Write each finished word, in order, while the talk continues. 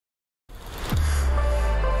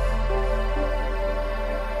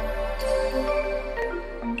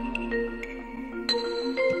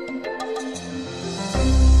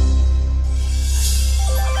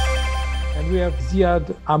have Ziad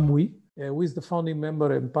Hamoui, who is the founding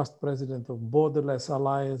member and past president of Borderless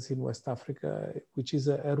Alliance in West Africa, which is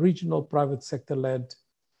a regional private sector-led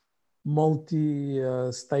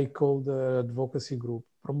multi-stakeholder advocacy group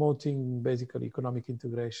promoting basically economic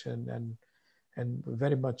integration and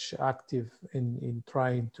very much active in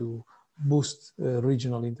trying to boost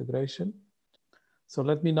regional integration. So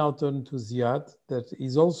let me now turn to Ziad, that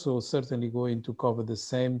is also certainly going to cover the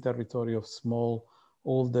same territory of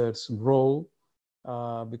smallholders' role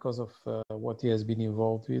because of what he has been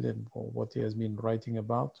involved with and what he has been writing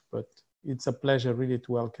about. But it's a pleasure really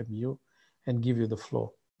to welcome you and give you the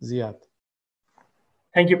floor. Ziad.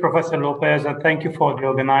 Thank you, Professor Lopez, and thank you for the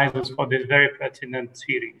organizers for this very pertinent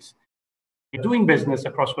series. Doing business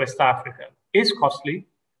across West Africa is costly,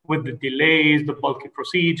 with the delays, the bulky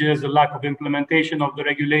procedures, the lack of implementation of the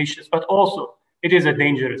regulations, but also it is a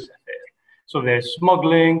dangerous affair. So there's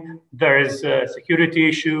smuggling, there is a security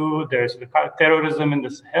issue, there's the terrorism in the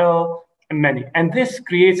Sahel, and many. And this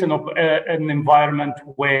creates an environment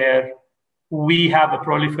where we have a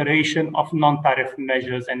proliferation of non-tariff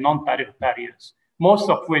measures and non-tariff barriers, most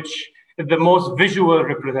of which the most visual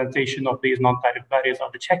representation of these non-tariff barriers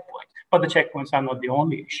are the checkpoints, but the checkpoints are not the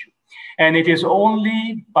only issue. And it is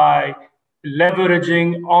only by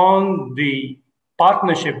leveraging on the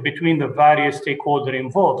partnership between the various stakeholders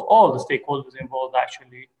involved, all the stakeholders involved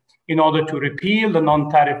actually, in order to repeal the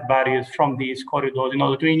non-tariff barriers from these corridors, in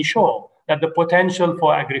order to ensure that the potential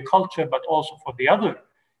for agriculture, but also for the other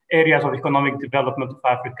areas of economic development of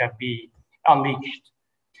Africa be unleashed.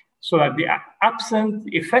 So that the absent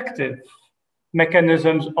effective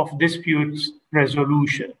mechanisms of disputes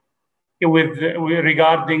resolution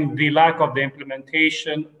regarding the lack of the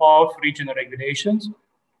implementation of regional regulations,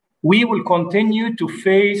 we will continue to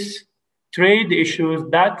face trade issues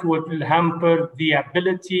that would hamper the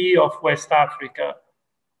ability of West Africa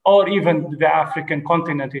or even the African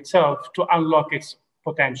continent itself to unlock its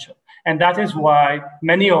potential. And that is why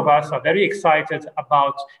many of us are very excited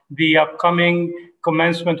about the upcoming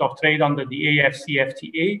commencement of trade under the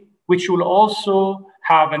AfCFTA, which will also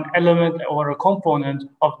have an element or a component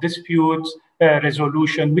of dispute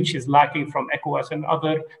resolution, which is lacking from ECOWAS and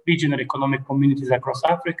other regional economic communities across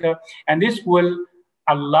Africa. And this will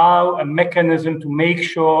allow a mechanism to make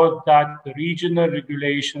sure that the regional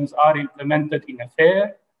regulations are implemented in a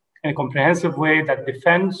fair and comprehensive way that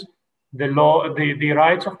defends the law, the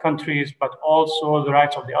rights of countries, but also the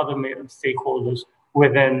rights of the other stakeholders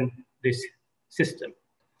within this system.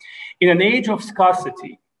 In an age of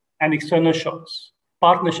scarcity and external shocks,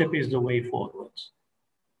 partnership is the way forward.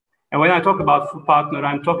 And when I talk about partner,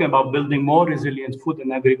 I'm talking about building more resilient food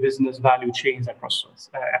and agribusiness value chains across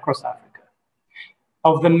Africa.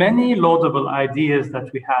 Of the many laudable ideas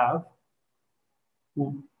that we have,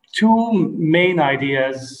 two main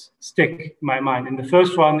ideas stick in my mind. And the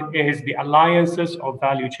first one is the alliances of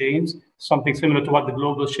value chains, something similar to what the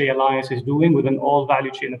Global Shea Alliance is doing with an all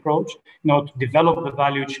value chain approach, to develop the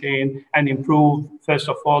value chain and improve, first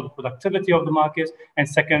of all, the productivity of the markets, and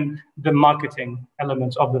second, the marketing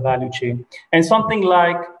elements of the value chain. And something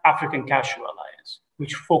like African Cashew Alliance,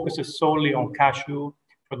 which focuses solely on cashew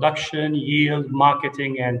production, yield,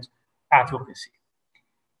 marketing, and advocacy.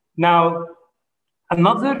 Now,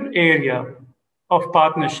 another area of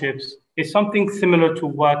partnerships is something similar to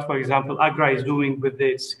what, for example, AGRA is doing with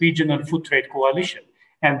its regional food trade coalition.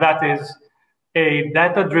 And that is a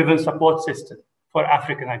data-driven support system for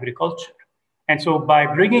African agriculture. And so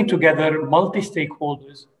by bringing together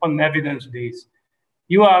multi-stakeholders on evidence base,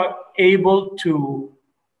 you are able to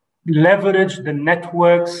leverage the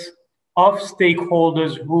networks of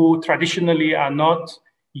stakeholders who traditionally are not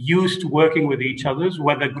used to working with each other,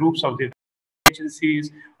 whether groups of the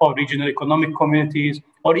agencies or regional economic communities,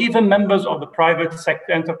 or even members of the private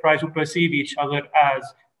sector enterprise who perceive each other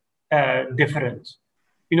as different.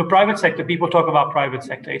 Private sector, people talk about private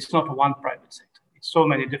sector. It's not one private sector. It's so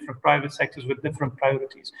many different private sectors with different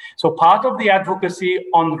priorities. So part of the advocacy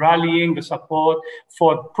on rallying the support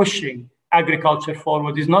for pushing agriculture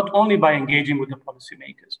forward is not only by engaging with the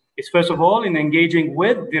policymakers. It's first of all in engaging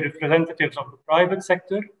with the representatives of the private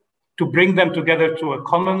sector to bring them together to a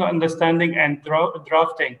common understanding and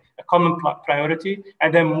drafting a common priority,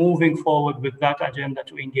 and then moving forward with that agenda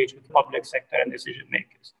to engage with the public sector and decision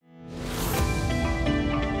makers.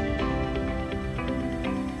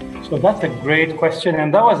 So that's a great question.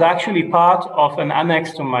 And that was actually part of an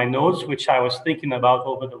annex to my notes, which I was thinking about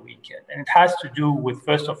over the weekend. And it has to do with,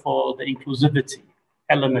 first of all, the inclusivity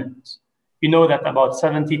element. You know that about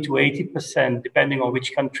 70 to 80%, depending on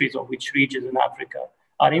which countries or which regions in Africa,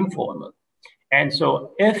 are informal. And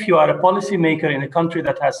so if you are a policymaker in a country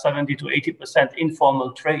that has 70 to 80%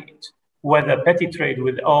 informal trade, whether petty trade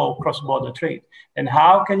or cross-border trade, then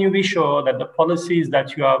how can you be sure that the policies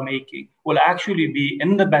that you are making will actually be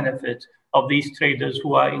in the benefit of these traders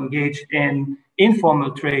who are engaged in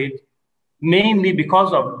informal trade, mainly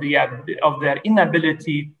because of their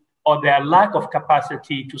inability or their lack of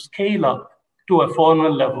capacity to scale up to a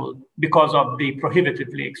formal level because of the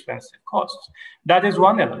prohibitively expensive costs? That is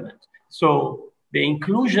one element. So the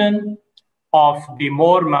inclusion of the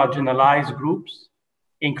more marginalized groups,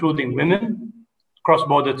 including women,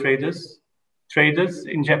 cross-border traders,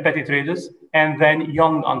 petty traders, and then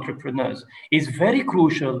young entrepreneurs, is very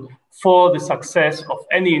crucial for the success of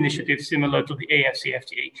any initiative similar to the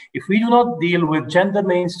AfCFTA. If we do not deal with gender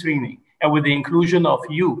mainstreaming and with the inclusion of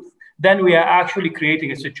youth, then we are actually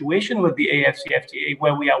creating a situation with the AfCFTA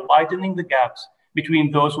where we are widening the gaps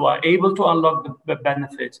between those who are able to unlock the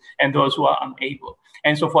benefits and those who are unable.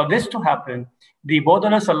 And so for this to happen, the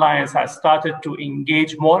Borderless Alliance has started to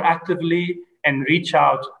engage more actively and reach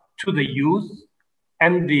out to the youth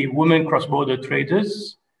and the women cross-border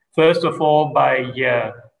traders, first of all by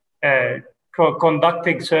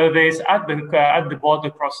conducting surveys at the border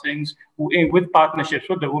crossings with partnerships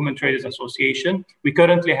with the Women Traders Association. We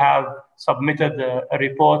currently have submitted a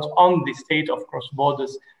report on the state of cross-border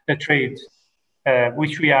trade,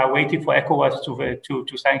 which we are waiting for ECOWAS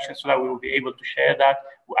to sanction so that we will be able to share that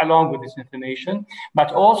along with this information.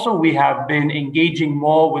 But also we have been engaging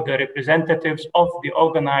more with the representatives of the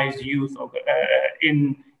organized youth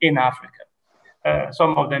in Africa.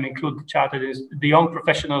 Some of them include the young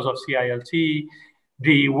professionals of CILT,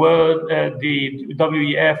 the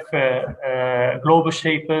WEF, Global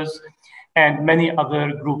Shapers, and many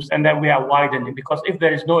other groups. And then we are widening, because if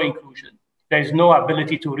there is no inclusion, there is no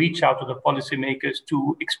ability to reach out to the policymakers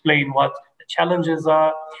to explain what the challenges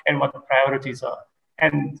are and what the priorities are.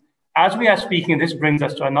 And as we are speaking, this brings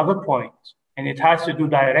us to another point, and it has to do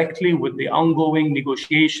directly with the ongoing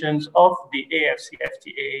negotiations of the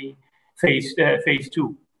AfCFTA phase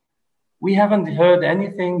 2. We haven't heard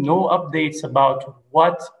anything, no updates about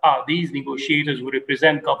what are these negotiators who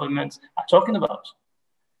represent governments are talking about.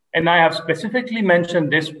 And I have specifically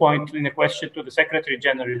mentioned this point in a question to the Secretary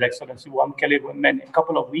General, His Excellency Wamkele a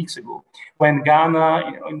couple of weeks ago, when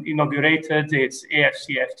Ghana inaugurated its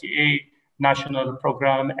AfCFTA national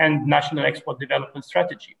program and national export development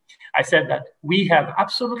strategy. I said that we have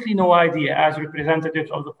absolutely no idea as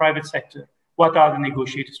representatives of the private sector, what are the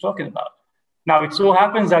negotiators talking about? Now, it so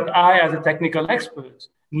happens that I, as a technical expert,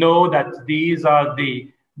 know that these are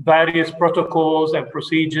the various protocols and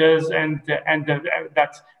procedures and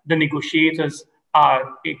that the negotiators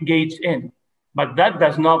are engaged in. But that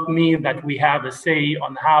does not mean that we have a say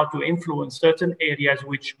on how to influence certain areas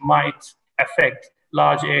which might affect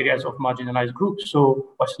large areas of marginalized groups.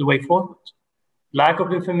 So what's the way forward? Lack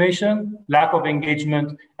of information, lack of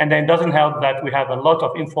engagement, and then it doesn't help that we have a lot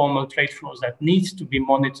of informal trade flows that needs to be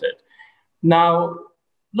monitored. Now,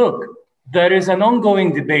 look, there is an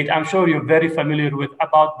ongoing debate, I'm sure you're very familiar with,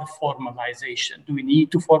 about the formalization. Do we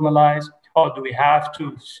need to formalize, or do we have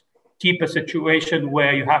to keep a situation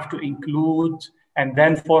where you have to include and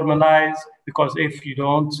then formalize? Because if you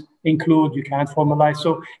don't include, you can't formalize.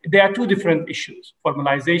 So there are two different issues.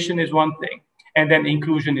 Formalization is one thing, and then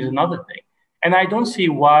inclusion is another thing. And I don't see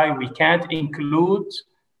why we can't include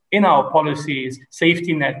in our policies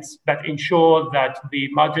safety nets that ensure that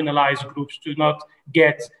the marginalized groups do not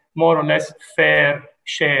get more or less fair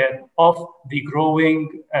share of the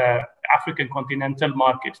growing African continental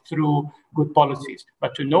market through good policies.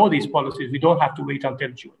 But to know these policies, we don't have to wait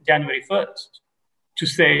until January 1st to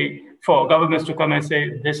say, for governments to come and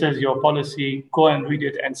say, this is your policy, go and read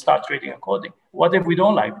it and start trading according. What if we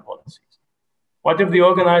don't like the policies? What if the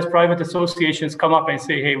organized private associations come up and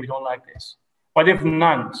say, hey, we don't like this? What if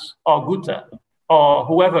NANS or GUTA or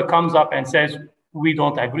whoever comes up and says, we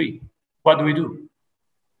don't agree? What do we do?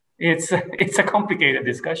 It's a complicated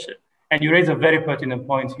discussion. And you raise a very pertinent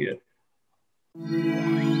point here.